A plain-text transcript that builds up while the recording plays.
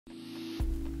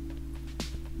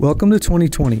Welcome to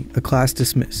 2020, A Class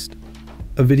Dismissed,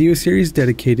 a video series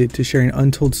dedicated to sharing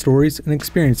untold stories and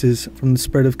experiences from the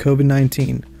spread of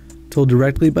COVID-19, told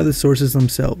directly by the sources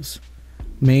themselves,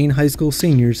 Maine high school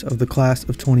seniors of the class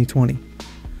of 2020.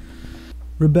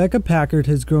 Rebecca Packard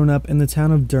has grown up in the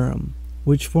town of Durham,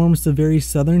 which forms the very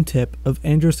southern tip of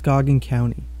Androscoggin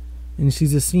County, and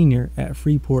she's a senior at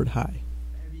Freeport High.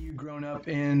 Have you grown up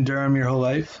in Durham your whole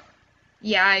life?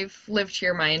 Yeah, I've lived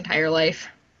here my entire life.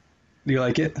 Do you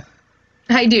like it?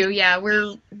 I do, yeah.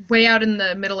 We're way out in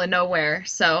the middle of nowhere,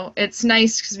 so it's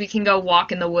nice because we can go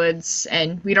walk in the woods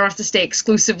and we don't have to stay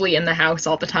exclusively in the house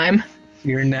all the time.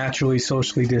 You're naturally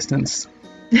socially distanced.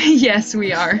 Yes,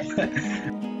 we are.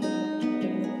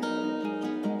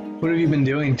 What have you been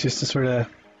doing just to sort of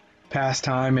pass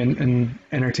time and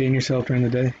entertain yourself during the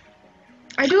day?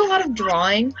 I do a lot of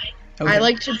drawing. Okay. I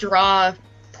like to draw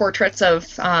portraits of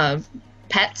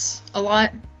pets a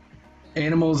lot.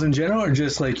 Animals in general, or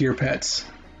just like your pets?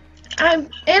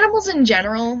 Animals in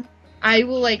general. I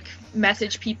will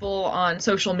message people on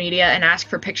social media and ask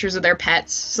for pictures of their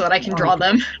pets so that I can draw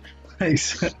them.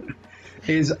 Nice.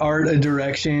 Is art a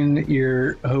direction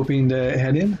you're hoping to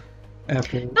head in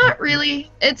after? Not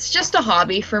really. It's just a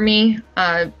hobby for me.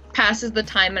 Passes the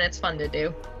time and it's fun to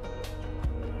do.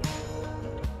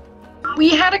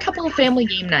 We had a couple of family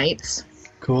game nights.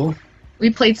 Cool. We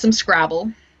played some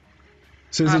Scrabble.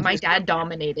 So my dad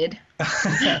dominated.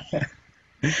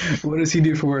 What does he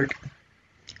do for work?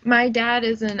 My dad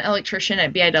is an electrician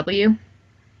at BIW.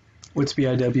 What's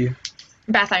BIW?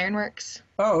 Bath Iron Works.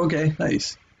 Oh, okay.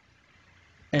 Nice.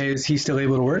 Is he still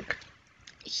able to work?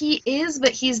 He is, but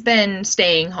he's been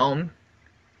staying home.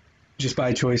 Just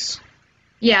by choice?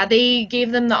 Yeah, they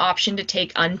gave them the option to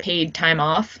take unpaid time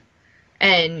off,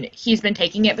 and he's been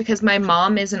taking it because my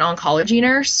mom is an oncology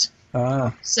nurse.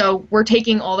 Ah. So we're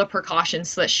taking all the precautions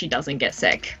so that she doesn't get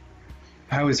sick.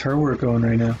 How is her work going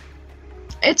right now?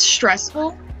 It's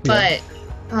stressful, Yeah.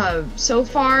 but so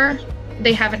far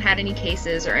they haven't had any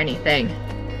cases or anything.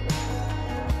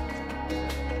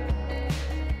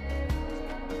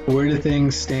 Where do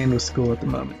things stand with school at the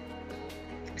moment?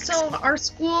 So our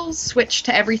school switched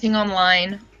to everything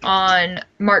online on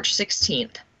March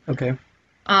 16th. Okay.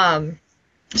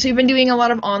 So we've been doing a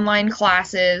lot of online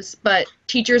classes, but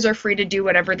teachers are free to do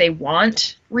whatever they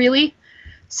want, really.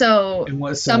 So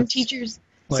some teachers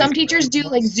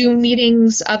do Zoom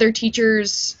meetings, other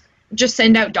teachers just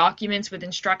send out documents with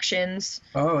instructions.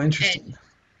 Oh, interesting. And,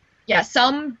 yeah,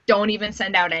 some don't even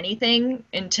send out anything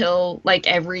until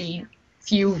every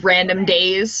few random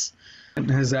days.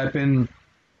 Has that been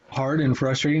hard and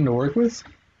frustrating to work with?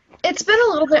 It's been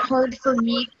a little bit hard for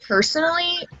me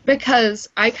personally because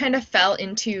I kind of fell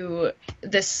into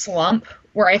this slump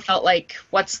where I felt like,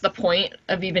 what's the point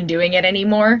of even doing it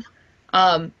anymore?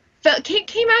 Came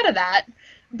out of that,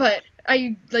 but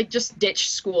I just ditched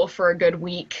school for a good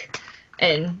week.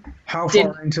 And how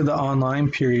far into the online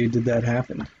period did that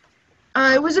happen?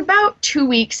 It was about 2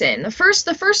 weeks in. The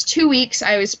first 2 weeks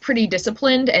I was pretty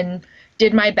disciplined and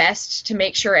did my best to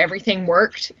make sure everything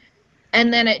worked.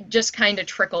 And then it just kind of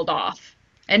trickled off.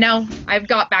 And now I've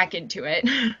got back into it.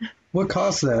 What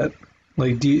caused that?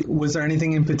 Was there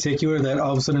anything in particular that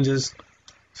all of a sudden just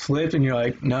flipped and you're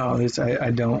like, no,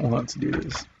 I don't want to do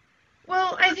this?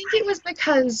 Well, I think it was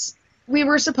because we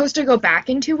were supposed to go back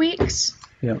in 2 weeks.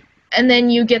 Yeah. And then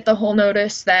you get the whole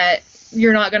notice that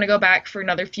you're not going to go back for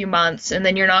another few months, and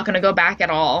then you're not going to go back at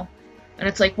all. And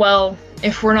it's like, well,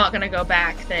 if we're not going to go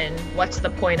back, then what's the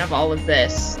point of all of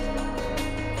this?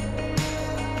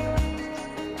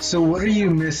 So what are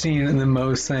you missing the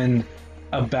most then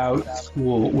about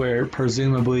school where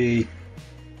presumably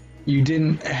you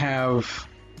didn't have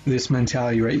this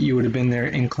mentality, right? You would have been there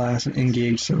in class and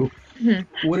engaged. So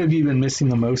What have you been missing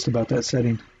the most about that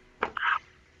setting?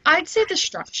 I'd say the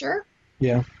structure.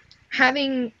 Yeah.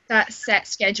 Having that set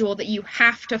schedule that you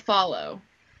have to follow.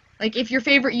 Like if your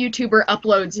favorite YouTuber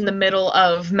uploads in the middle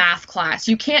of math class,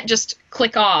 you can't just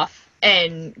click off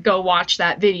and go watch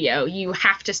that video. You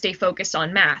have to stay focused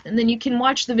on math, and then you can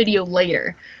watch the video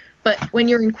later. But when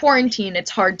you're in quarantine, it's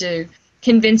hard to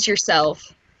convince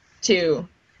yourself to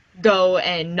go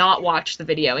and not watch the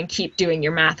video and keep doing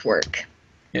your math work.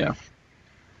 Yeah.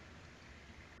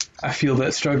 I feel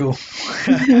that struggle.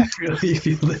 I really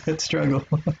feel that struggle.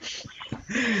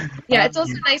 Yeah, it's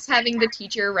also nice having the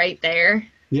teacher right there.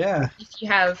 Yeah. If you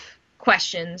have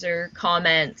questions or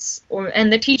comments,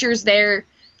 and the teacher's there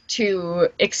to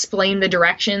explain the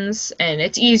directions, and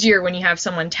it's easier when you have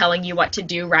someone telling you what to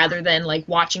do rather than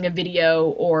watching a video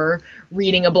or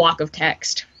reading a block of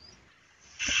text.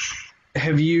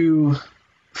 Have you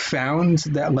found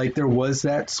that there was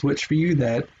that switch for you,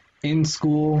 that in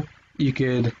school you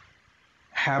could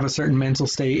have a certain mental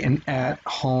state, and at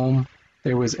home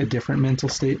there was a different mental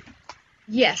state?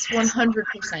 Yes,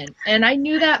 100%. And I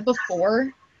knew that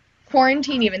before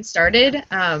quarantine even started.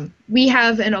 We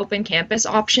have an open campus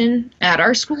option at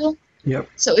our school. Yep.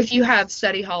 So if you have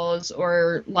study halls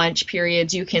or lunch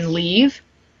periods, you can leave.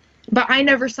 But I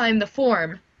never signed the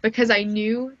form because I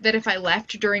knew that if I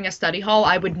left during a study hall,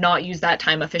 I would not use that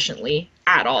time efficiently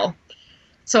at all.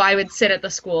 So I would sit at the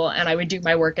school and I would do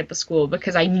my work at the school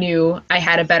because I knew I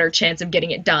had a better chance of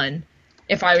getting it done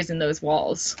if I was in those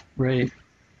walls. Right.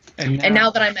 And now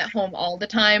that I'm at home all the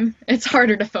time, it's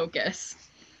harder to focus.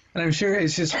 And I'm sure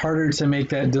it's just harder to make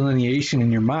that delineation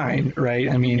in your mind, right?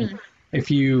 I mean, if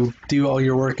you do all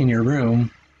your work in your room,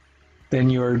 then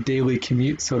your daily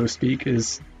commute, so to speak,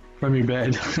 is from your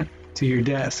bed to your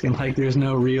desk. And like, there's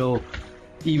no real,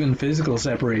 even physical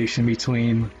separation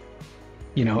between,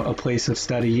 you know, a place of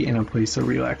study and a place of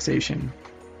relaxation.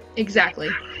 Exactly.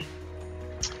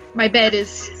 My bed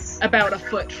is about a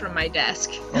foot from my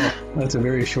desk. Oh, that's a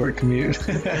very short commute.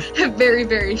 Very,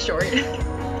 very short.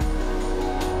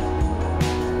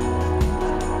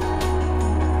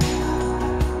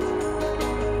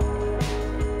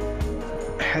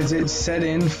 Has it set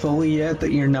in fully yet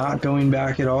that you're not going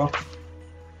back at all?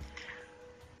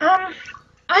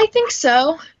 I think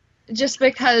so. Just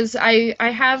because I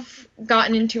have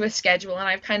gotten into a schedule and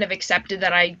I've kind of accepted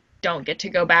that I don't get to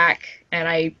go back and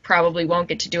I probably won't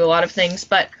get to do a lot of things.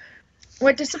 But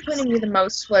what disappointed me the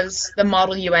most was the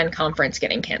Model UN conference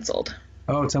getting canceled.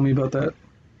 Oh, tell me about that.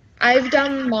 I've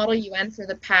done Model UN for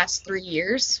the past 3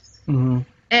 years. Mm-hmm.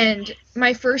 And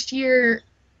my first year,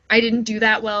 I didn't do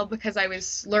that well because I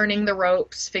was learning the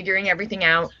ropes, figuring everything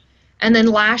out. And then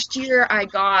last year, I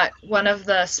got one of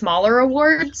the smaller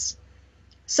awards.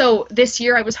 So this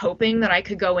year, I was hoping that I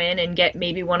could go in and get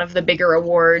maybe one of the bigger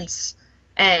awards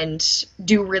and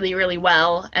do really, really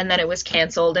well. And then it was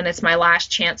canceled, and it's my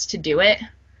last chance to do it.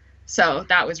 So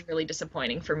that was really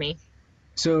disappointing for me.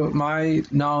 So my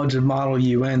knowledge of Model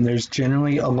UN, there's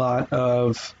generally a lot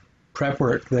of prep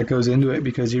work that goes into it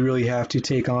because you really have to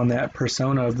take on that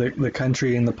persona of the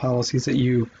country and the policies that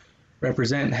you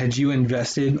represent. Had you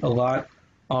invested a lot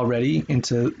already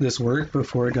into this work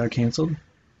before it got canceled?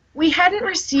 We hadn't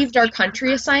received our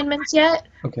country assignments yet.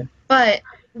 Okay. But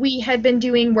we had been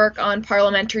doing work on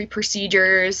parliamentary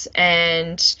procedures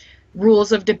and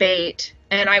rules of debate,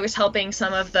 and I was helping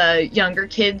some of the younger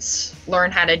kids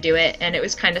learn how to do it, and it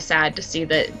was kind of sad to see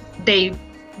that they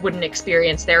wouldn't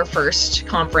experience their first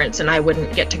conference and I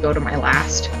wouldn't get to go to my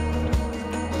last.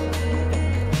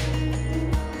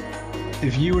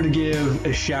 If you were to give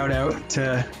a shout out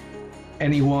to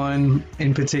anyone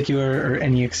in particular or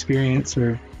any experience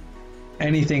or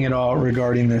anything at all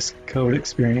regarding this COVID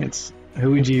experience, who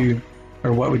would you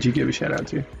or what would you give a shout out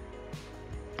to?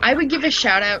 I would give a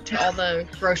shout out to all the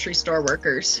grocery store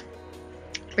workers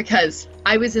because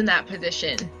I was in that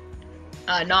position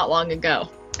not long ago,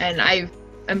 and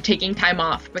I'm taking time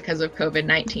off because of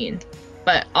COVID-19,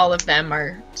 but all of them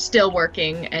are still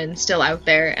working and still out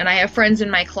there, and I have friends in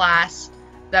my class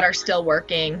that are still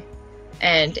working,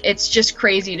 and it's just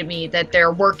crazy to me that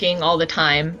they're working all the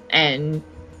time, and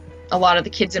a lot of the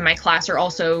kids in my class are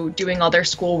also doing all their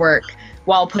schoolwork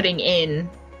while putting in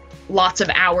lots of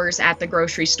hours at the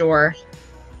grocery store,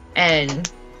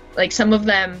 and like some of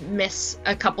them miss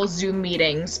a couple Zoom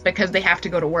meetings because they have to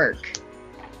go to work.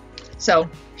 So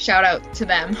shout out to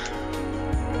them.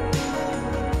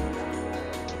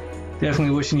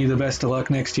 Definitely wishing you the best of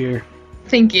luck next year.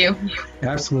 Thank you.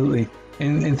 Absolutely.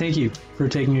 And thank you for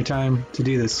taking your time to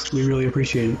do this. We really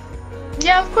appreciate it.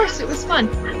 Yeah, of course, it was fun.